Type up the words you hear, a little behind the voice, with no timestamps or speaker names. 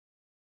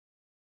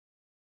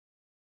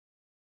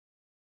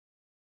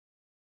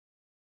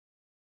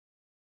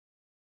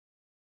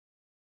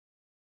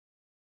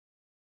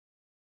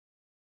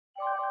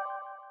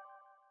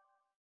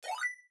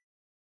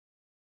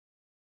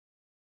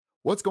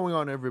What's going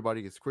on,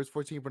 everybody? It's Chris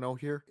 14.0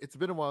 here. It's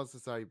been a while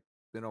since I've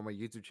been on my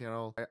YouTube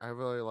channel. I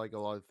really like a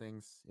lot of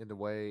things in the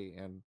way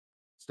and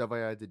stuff I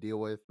had to deal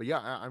with. But yeah,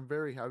 I'm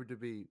very happy to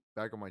be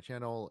back on my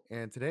channel.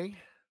 And today,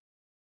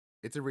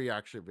 it's a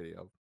reaction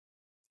video.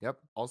 Yep.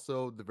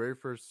 Also, the very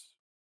first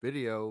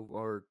video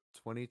for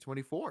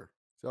 2024.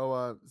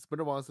 So it's been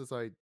a while since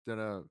I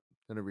done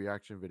a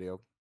reaction video.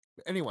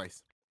 But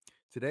anyways,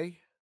 today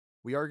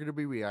we are going to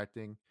be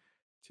reacting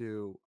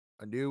to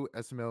a new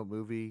SML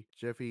movie,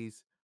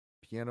 Jeffy's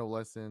Piano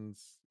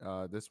Lessons.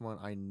 This one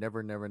I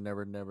never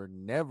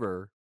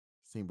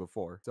seen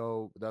before.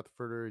 So without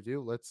further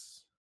ado,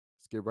 let's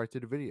get right to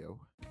the video.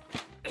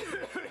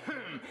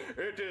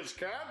 It is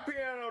cat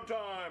piano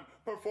time,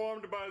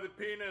 performed by the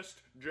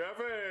pianist,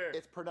 Jeffy.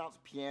 It's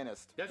pronounced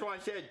pianist. That's why I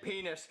said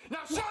penis. Now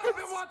shut up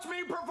and watch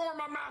me perform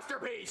a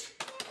masterpiece.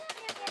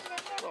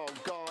 Oh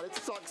God, it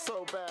sucks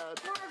so bad.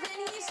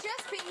 Marvin, he's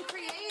just being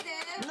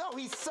creative. No,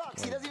 he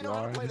sucks. He doesn't even know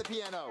how to play the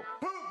piano.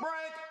 Poop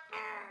break.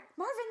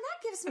 Marvin,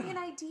 that gives me an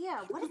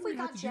idea. What if we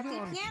got Jeffy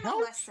piano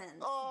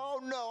lessons? Oh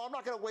no, I'm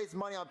not gonna waste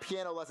money on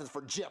piano lessons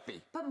for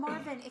Jeffy. But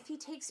Marvin, if he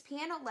takes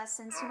piano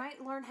lessons, he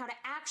might learn how to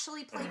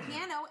actually play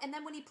piano, and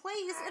then when he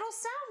plays, it'll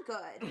sound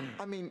good.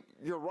 I mean,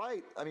 you're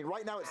right. I mean,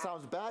 right now it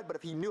sounds bad, but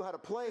if he knew how to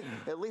play,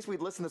 at least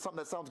we'd listen to something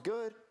that sounds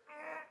good.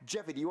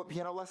 Jeffy, do you want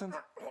piano lessons?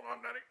 Hold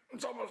on, Daddy.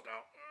 It's almost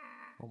out.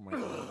 Oh my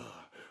God.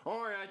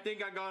 All right, I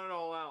think I got it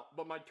all out,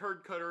 but my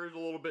turd cutter is a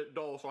little bit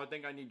dull, so I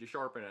think I need to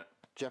sharpen it.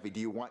 Jeffy, do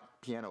you want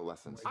piano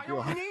lessons? I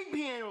don't need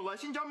piano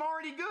lessons. I'm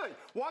already good.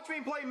 Watch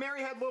me play Mary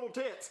Had Little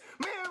Tits.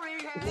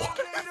 Mary Had Little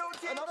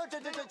Tits. Another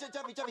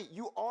Jeffy,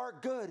 you are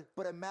good,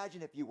 but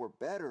imagine if you were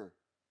better.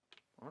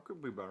 I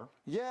could be better.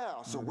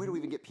 Yeah, so where do we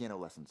even get piano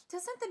lessons?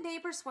 Doesn't the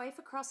neighbor's wife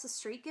across the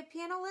street give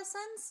piano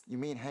lessons? You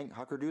mean Hank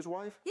Huckerdoo's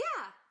wife? Yeah.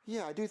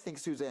 Yeah, I do think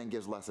Suzanne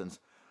gives lessons.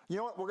 You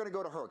know what? We're going to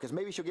go to her, because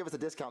maybe she'll give us a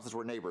discount since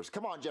we're neighbors.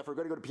 Come on, Jeff, we're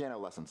going to go to piano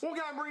lessons. Well,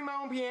 can I bring my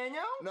own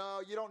piano?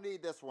 No, you don't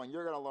need this one.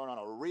 You're going to learn on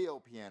a real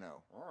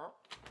piano.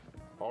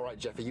 All right,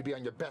 Jeffy, you be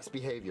on your best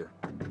behavior.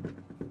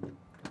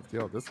 See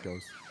how this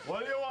goes. What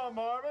do you want,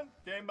 Marvin?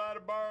 Came by to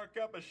borrow a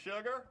cup of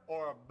sugar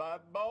or a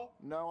Bible?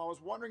 No, I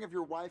was wondering if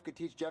your wife could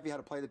teach Jeffy how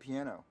to play the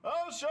piano.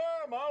 Oh, sure.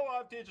 My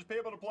wife teaches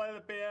people to play the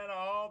piano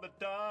all the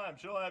time.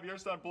 She'll have your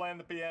son playing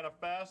the piano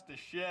fast as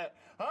shit.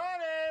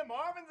 Honey,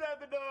 Marvin's at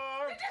the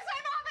door. Did you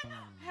say Marvin?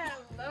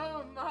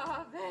 Hello,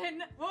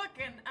 Marvin. What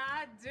can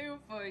I do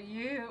for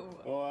you?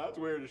 Well, that's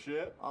weird as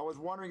shit. I was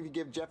wondering if you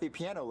give Jeffy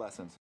piano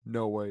lessons.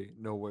 No way.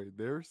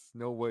 There's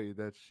no way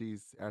that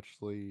she's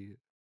actually.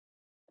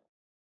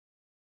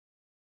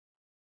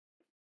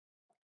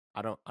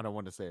 I don't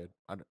want to say it.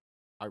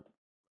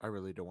 I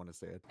really don't want to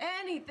say it.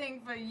 Anything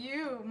for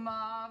you,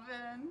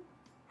 Marvin.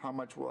 How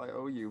much will I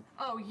owe you?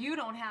 Oh, you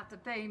don't have to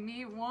pay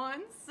me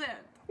 1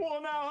 cent.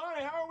 Well, now,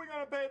 honey, how are we going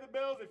to pay the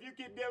bills if you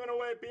keep giving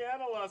away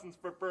piano lessons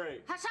for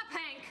free? Hush up,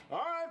 Hank. All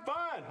right,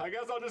 fine. I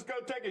guess I'll just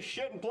go take a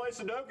shit and play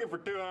Sudoku for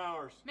 2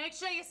 hours. Make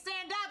sure you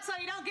stand up so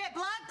you don't get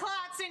blood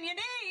clots in your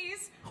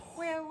knees.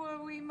 Where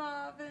were we,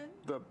 Marvin?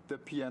 The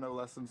piano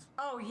lessons.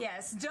 Oh,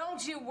 yes.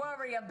 Don't you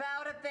worry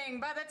about a thing.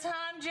 By the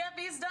time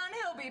Jeffy's done,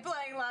 he'll be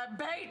playing like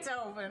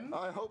Beethoven.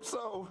 I hope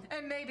so.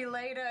 And maybe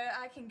later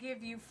I can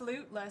give you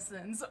flute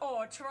lessons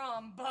or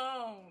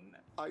trombone.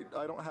 I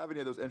don't have any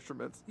of those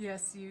instruments.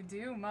 Yes, you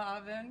do,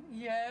 Marvin.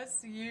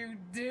 Yes, you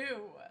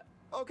do.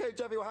 Okay,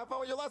 Jeffy, well, have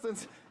fun with your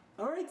lessons.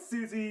 All right,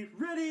 Susie,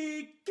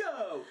 ready,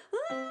 go!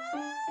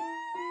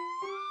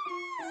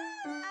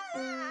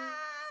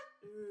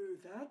 Ooh,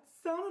 that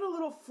sounded a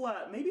little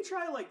flat. Maybe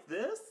try it like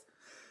this.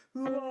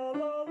 La la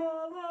la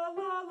la la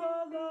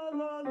la la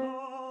la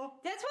la.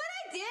 That's what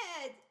I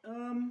did.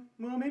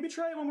 Well, maybe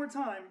try it one more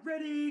time.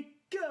 Ready,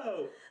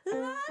 go! La,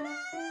 la, la, la.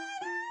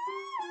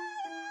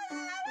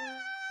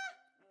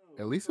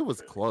 At least it was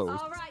close.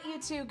 All right,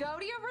 you two, go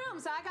to your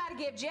rooms. I gotta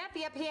give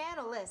Jeffy a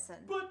piano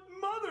lesson. But,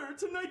 Mother,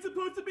 tonight's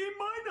supposed to be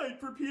my night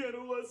for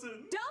piano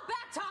lesson. Don't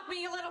backtalk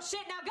me, you little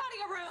shit. Now go to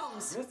your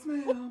rooms. Yes,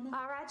 ma'am.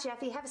 All right,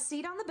 Jeffy, have a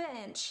seat on the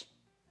bench.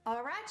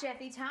 All right,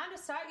 Jeffy, time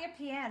to start your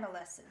piano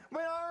lesson.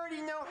 But I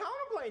already know how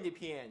to play the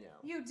piano.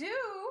 You do?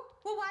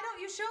 Well, why don't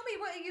you show me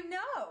what you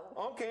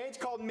know? Okay, it's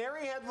called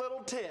Mary Had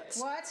Little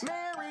Tits. What?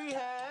 Mary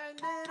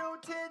had little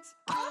tits.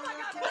 Oh my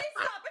God, please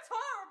stop. It's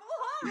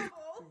horrible,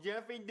 horrible.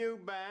 Jeffy do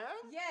bad?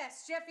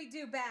 Yes, Jeffy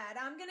do bad.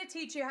 I'm gonna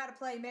teach you how to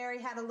play Mary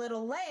Had a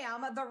Little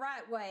Lamb the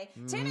right way.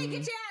 Timmy,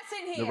 get your ass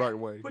in here. The right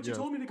way. But you Yeah,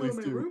 told me to go to please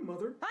my do. room,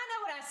 Mother. I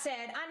know what I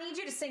said. I need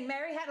you to sing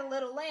Mary Had a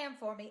Little Lamb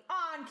for me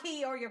on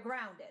key or you're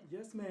grounded.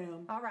 Yes,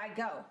 ma'am. All right,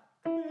 go.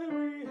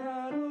 Mary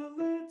had a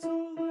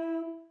little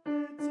lamb,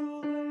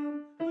 little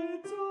lamb,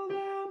 little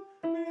lamb.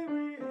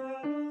 Mary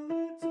had a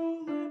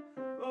little lamb.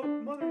 Oh,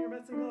 Mother, you're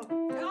messing up.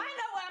 Oh, I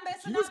know what I'm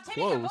messing She was up.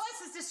 Timmy, your close.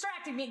 voice is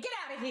distracting me. Get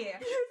out of here.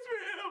 Yes,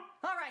 ma'am.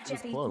 All right,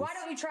 Jeffy, close. why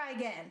don't you try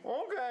again?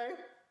 Okay.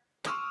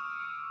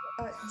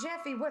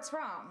 Jeffy, what's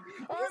wrong?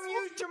 I'm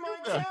used to my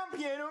cat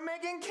piano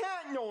making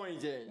cat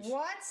noises.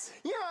 What?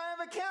 Yeah, I have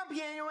a cat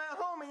piano at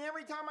home, and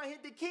every time I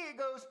hit the key, it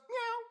goes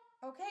meow,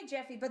 Okay,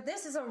 Jeffy, but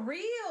this is a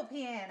real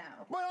piano.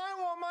 But I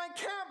want my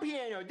cat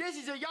piano. This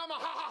is a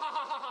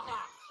Yamaha.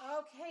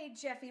 Okay,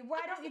 Jeffy,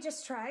 why don't you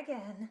just try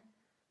again?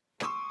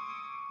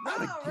 All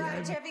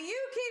right, Jeffy, you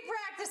keep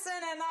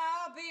practicing and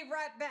I'll be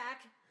right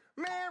back.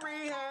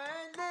 Mary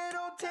had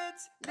little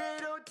tits,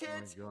 little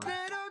tits, God.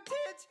 little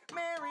tits.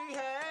 Mary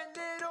had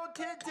little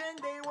tits and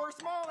they were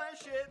small as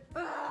shit.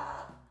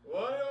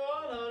 What do you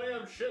want, honey?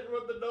 I'm shitting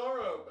with the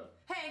door open.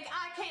 Hank,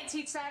 I can't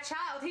teach that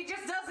child. He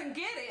just doesn't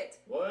get it.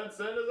 Well, then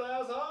send his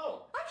ass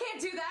home. I can't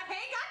do that,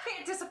 Hank. I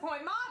can't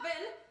disappoint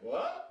Marvin.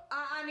 What?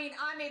 I mean,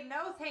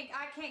 no, Hank.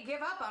 I can't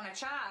give up on a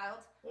child.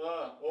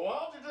 Well,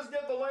 why don't you just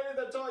get the lady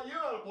that taught you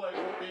how to play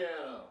the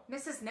piano?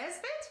 Mrs.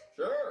 Nesbit?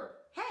 Sure.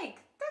 Hank,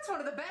 that's one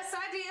of the best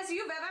ideas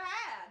you've ever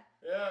had.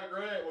 Yeah,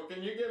 great. Well,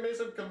 can you give me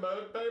some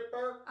commode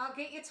paper? I'll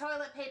get you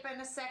toilet paper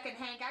in a second,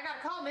 Hank. I gotta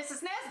call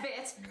Mrs.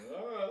 Nesbit.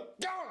 All right.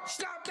 Don't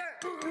stop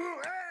that!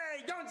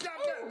 Hey, don't stop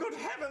that! Good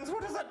heavens,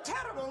 what is that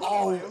terrible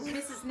Oh. noise?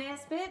 Mrs.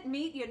 Nesbit,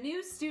 meet your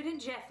new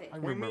student, Jeffy. I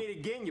We remember. meet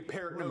again, you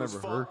parrot remember nose her.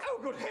 fuck. Oh,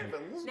 good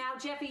heavens. Now,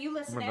 Jeffy, you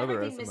listen to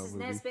Another everything SML Mrs.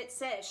 movie. Nesbit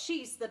says.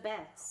 She's the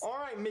best. All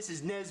right,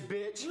 Mrs.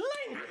 Nesbit.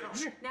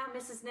 Language. Now,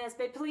 Mrs.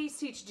 Nesbit, please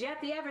teach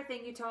Jeffy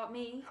everything you taught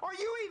me. Are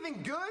you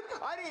even good?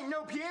 I didn't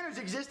know pianos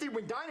existed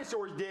when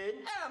dinosaurs did.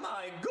 Am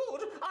I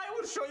good? I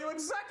will show you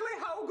exactly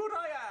how good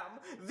I am.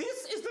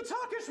 This is the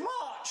Turkish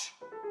march.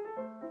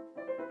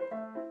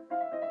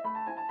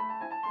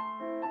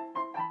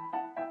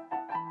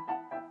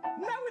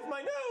 Now with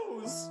my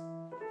nose.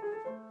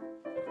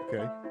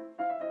 Okay.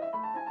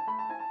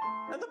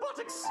 And the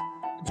buttocks.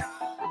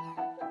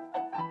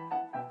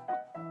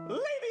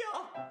 Labia.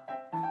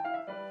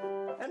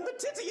 And the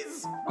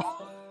titties.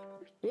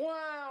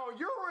 Wow,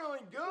 you're really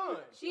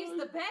good. She's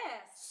the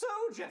best. So,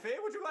 Jeffy,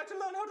 would you like to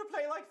learn how to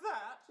play like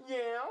that?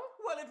 Yeah?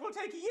 Well, it will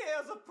take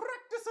years of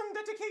practice and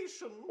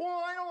dedication.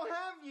 Well, I don't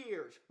have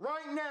years.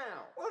 Right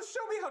now. Well,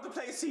 show me how to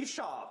play C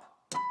sharp.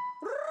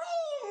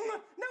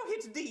 Wrong! Now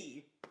hit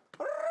D.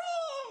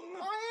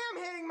 Wrong! I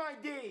am hitting my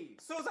D.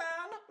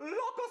 Suzanne,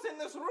 lock us in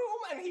this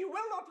room and he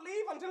will not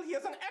leave until he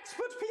is an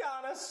expert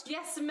pianist.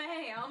 Yes,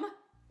 ma'am.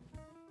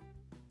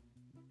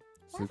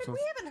 Marvin, we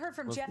haven't heard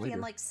from months Jeffy later.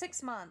 in like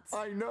 6 months.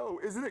 I know,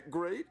 isn't it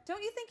great?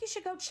 Don't you think you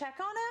should go check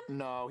on him?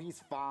 No,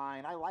 he's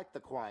fine. I like the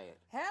quiet.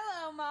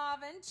 Hello,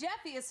 Marvin.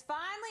 Jeffy is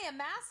finally a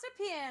master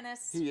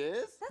pianist. He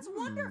is? That's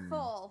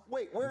wonderful.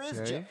 Wait, where is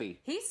Okay.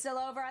 Jeffy? He's still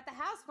over at the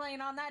house playing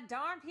on that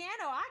darn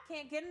piano. I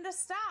can't get him to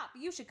stop.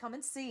 You should come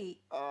and see.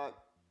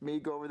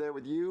 Me go over there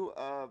with you?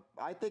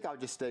 I think I'll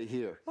just stay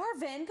here.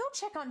 Marvin, go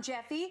check on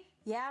Jeffy.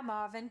 Yeah,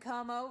 Marvin,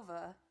 come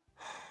over.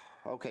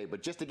 Okay,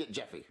 but just to get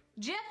Jeffy.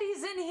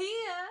 Jeffy's in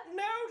here.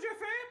 Now,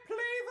 Jeffy, play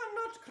the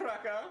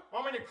nutcracker.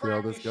 I'm gonna how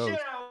crack the this goes. shit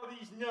out of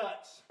these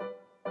nuts.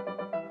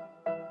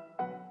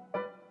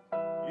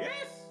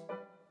 Yes.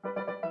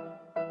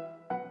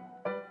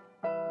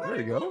 There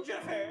Very you go. good,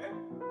 Jeffy.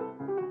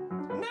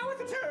 Now with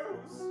the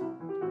toes.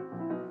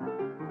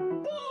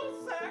 Ball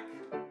sack.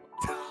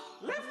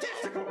 Left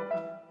testicle.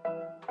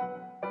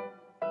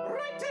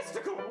 Right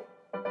testicle.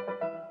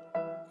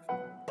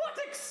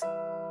 Buttocks.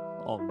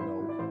 Oh no.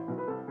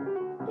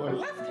 What?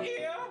 Left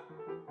ear.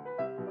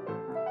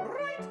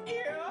 Right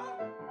ear.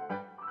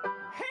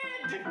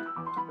 Head.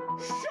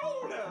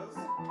 Shoulders.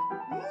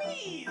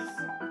 Knees.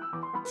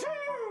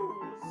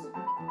 Toes.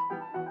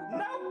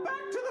 Now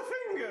back to the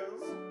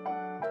fingers. I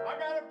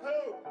gotta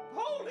poop.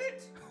 Hold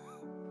it.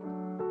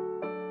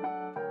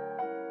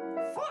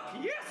 Fuck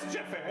yes,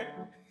 Jeffy.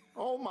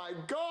 Oh my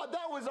god,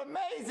 that was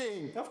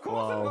amazing! Of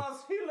course Wow. it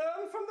was. He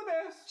learned from the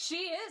best.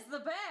 She is the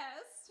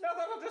best. Now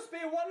that'll just be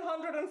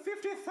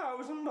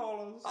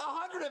 $150,000.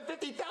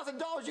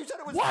 $150,000? You said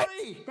it was What?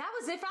 free! That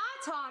was if I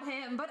taught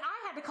him, but I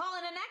had to call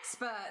in an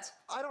expert.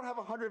 I don't have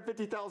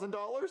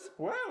 $150,000.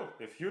 Well,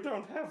 if you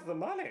don't have the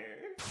money.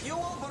 You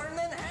will burn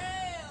in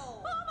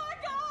hell! Oh my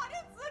God,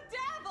 it's the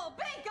devil!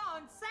 Be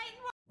gone,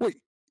 Satan!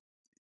 Wait.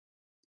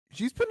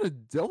 She's been a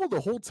devil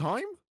the whole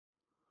time?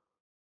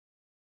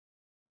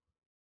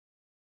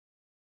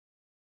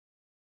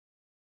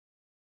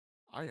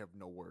 I have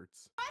no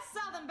words.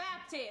 Southern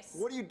Baptist.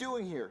 What are you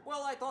doing here?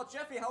 Well, I taught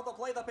Jeffy how to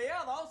play the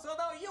piano, so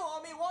now you owe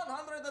me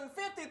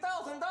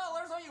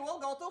 $150,000 or you will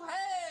go to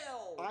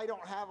hell! I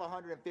don't have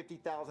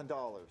 $150,000.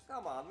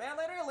 Come on, man,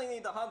 I really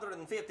need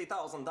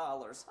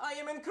 $150,000. I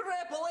am in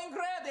crippling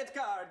credit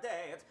card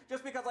debt.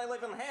 Just because I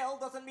live in hell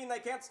doesn't mean I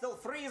can't still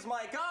freeze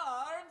my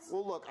cards.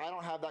 Well, look, I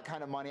don't have that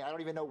kind of money. I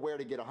don't even know where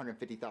to get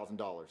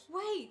 $150,000.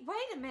 Wait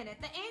a minute.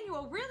 The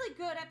annual Really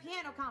Good at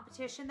Piano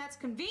competition that's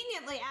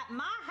conveniently at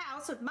my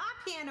house with my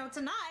piano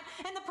tonight,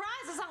 and the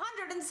prize is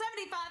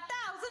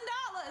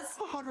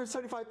 $175,000.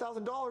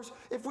 $175,000?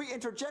 If we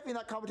enter Jeffy in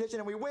that competition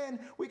and we win,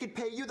 we could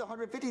pay you the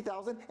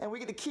 $150,000 and we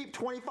get to keep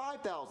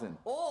 25,000.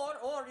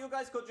 Or you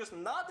guys could just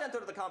not enter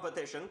the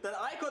competition, then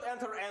I could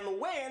enter and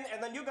win,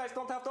 and then you guys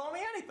don't have to owe me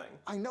anything.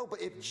 I know,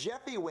 but if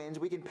Jeffy wins,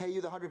 we can pay you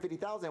the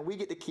 150,000 and we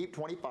get to keep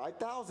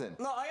 25,000.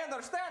 No, I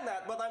understand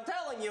that, but I'm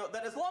telling you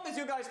that as long as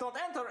you guys don't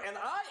enter and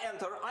I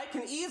enter, I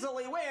can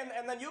easily win,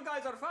 and then you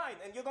guys are fine,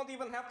 and you don't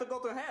even have to go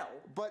to hell.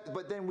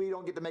 But then we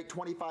don't get to make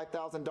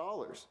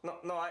 $25,000.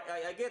 No,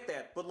 I get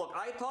that. But look,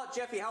 I taught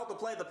Jeffy how to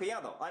play the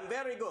piano. I'm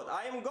very good.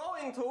 I am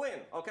going to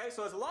win, okay?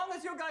 So as long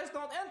as you guys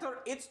don't enter,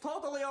 it's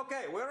totally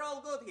okay. We're all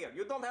good here.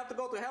 You don't have to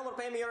go to hell or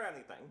pay me or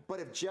anything. But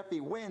if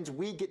Jeffy wins,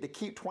 we get to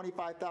keep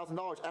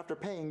 $25,000 after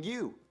paying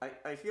you.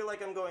 I feel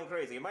like I'm going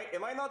crazy. Am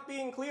I not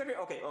being clear here?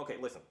 Okay,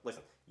 listen.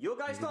 You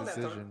guys don't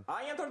enter.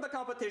 I enter the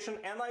competition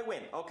and I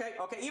win, okay?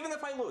 Even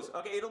if I lose,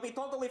 okay, it'll be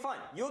totally fine.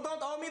 You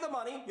don't owe me the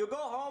money. You go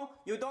home.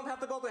 You don't have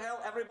to go to hell.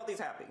 Everybody's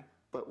happy.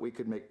 But we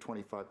could make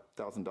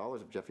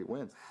 $25,000 if Jeffy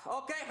wins.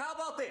 Okay, how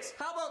about this?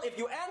 How about if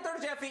you enter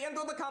Jeffy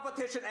into the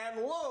competition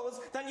and lose,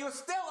 then you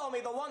still owe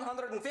me the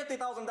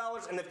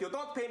 $150,000, and if you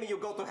don't pay me, you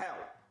go to hell.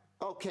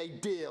 Okay,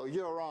 deal.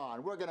 You're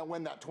on. We're gonna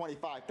win that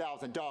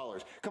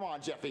 $25,000. Come on,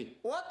 Jeffy.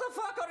 What the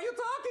fuck are you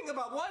talking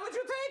about? Why would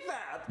you take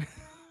that?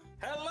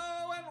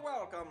 Hello and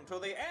welcome to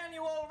the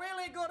annual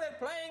Really Good at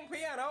Playing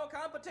Piano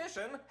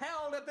competition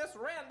held at this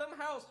random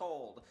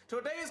household.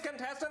 Today's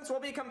contestants will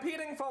be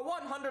competing for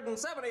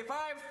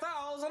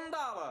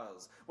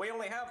 $175,000. We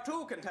only have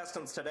two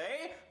contestants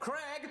today,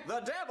 Craig the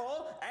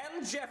Devil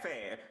and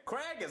Jeffy.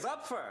 Craig is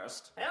up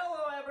first.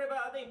 Hello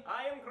everybody,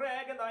 I am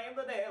Craig and I am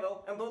the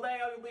Devil, and today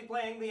I will be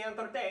playing the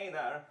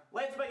entertainer.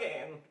 Let's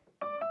begin.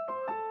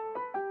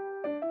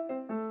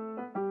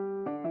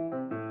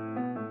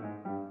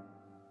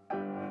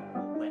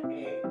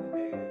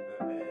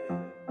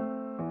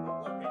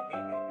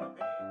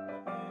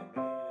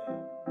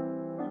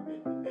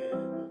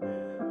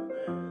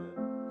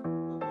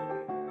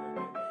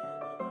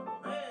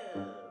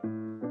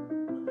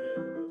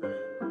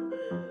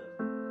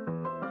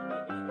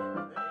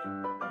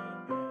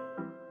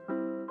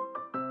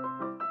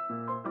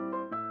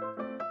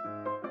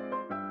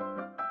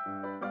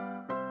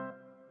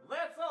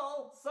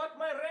 Suck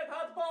my red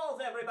hot balls,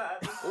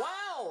 everybody.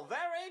 Wow,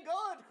 very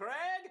good,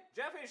 Craig.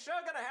 Jeffy's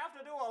sure gonna have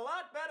to do a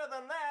lot better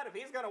than that if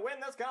he's gonna win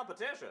this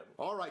competition.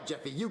 All right,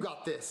 Jeffy, you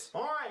got this.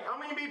 All right,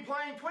 I'm going to be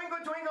playing Twinkle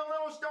Twinkle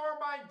Little Star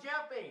by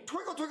Jeffy.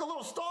 Twinkle, twinkle,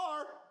 little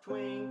star.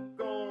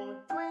 Twinkle,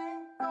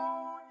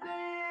 twinkle,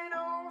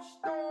 little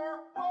star,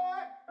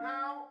 what,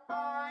 how,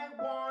 I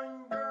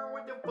wonder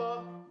what the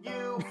fuck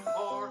you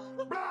are.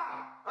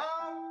 Blah!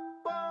 Up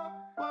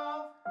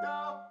above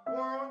the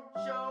world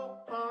so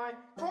high.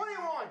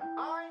 21,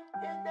 I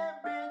hit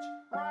that bitch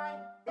right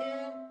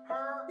in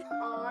her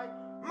eye.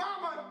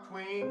 Mama,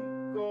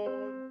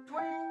 twinkle,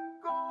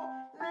 twinkle,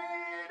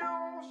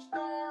 little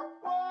star,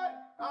 what,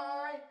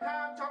 I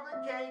have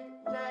chocolate cake,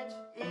 let's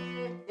eat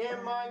it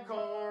in my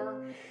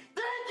car.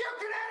 Thank you,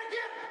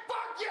 Connecticut!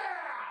 Fuck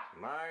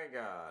yeah! My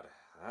God,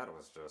 that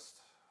was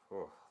just...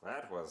 Oh,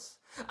 that was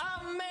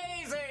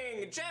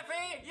amazing!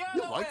 Jeffy, you're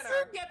the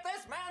winner! Get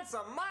this man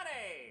some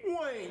money!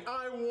 Wait,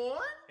 I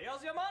won?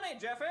 Here's your money,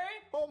 Jeffy!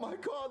 Oh my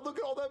God, look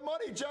at all that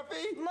money,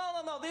 Jeffy!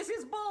 No, this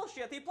is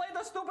bullshit! He played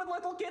the stupid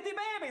little kitty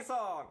baby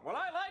song! Well,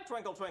 I like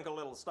Twinkle Twinkle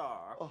Little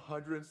Star.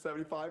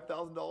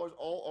 $175,000,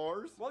 all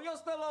ours? Well, you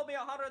still owe me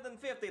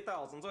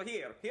 $150,000, so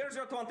here's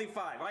your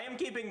 25. I am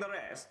keeping the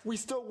rest. We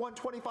still won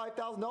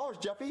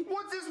 $25,000, Jeffy.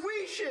 What's this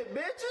we shit,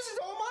 bitch? This is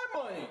all my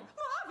money.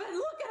 Marvin,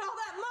 look at all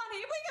that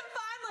money! We can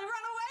finally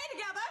run away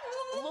together!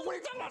 Oh my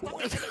God.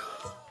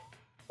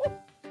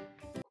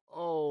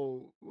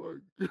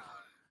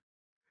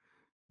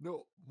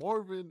 No,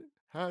 Marvin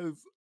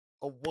has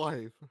a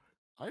wife.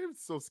 I am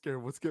so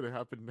scared what's gonna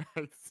happen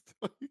next.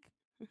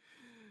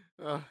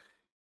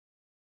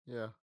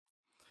 Yeah.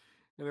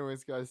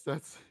 Anyways, guys,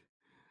 that's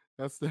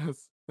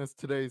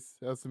today's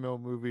SML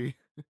movie.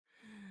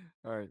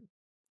 All right.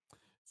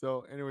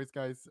 So, anyways,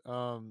 guys,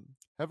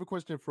 have a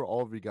question for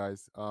all of you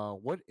guys.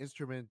 What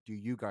instrument do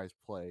you guys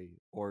play,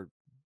 or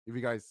if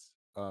you guys,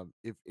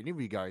 if any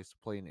of you guys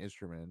play an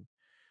instrument?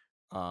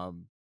 I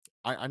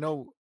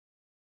know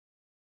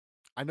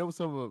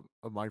some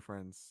of my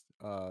friends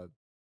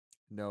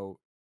know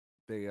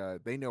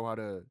they know how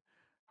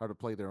to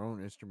play their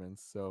own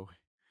instruments. So,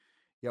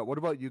 yeah. What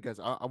about you guys?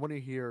 I want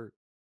to hear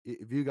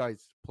if you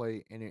guys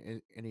play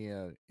any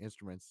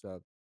instruments.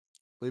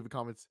 Leave a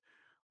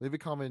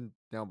comment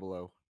down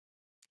below.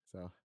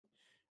 So,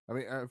 I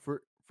mean,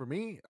 for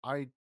me,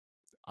 I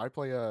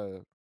play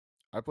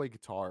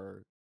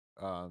guitar.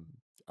 I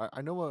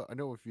know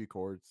a few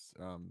chords.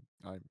 I'm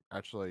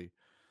actually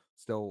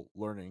still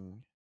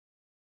learning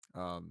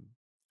how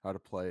to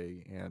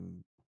play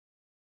and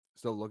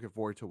still looking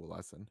forward to a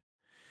lesson.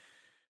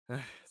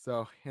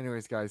 So,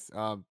 anyways, guys,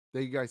 thank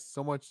you guys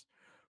so much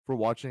for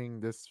watching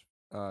this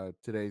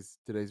today's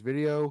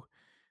video.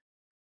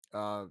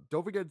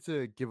 Don't forget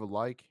to give a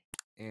like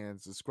and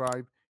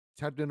subscribe.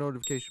 Tap the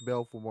notification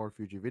bell for more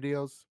future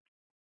videos.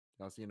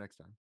 I'll see you next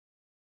time.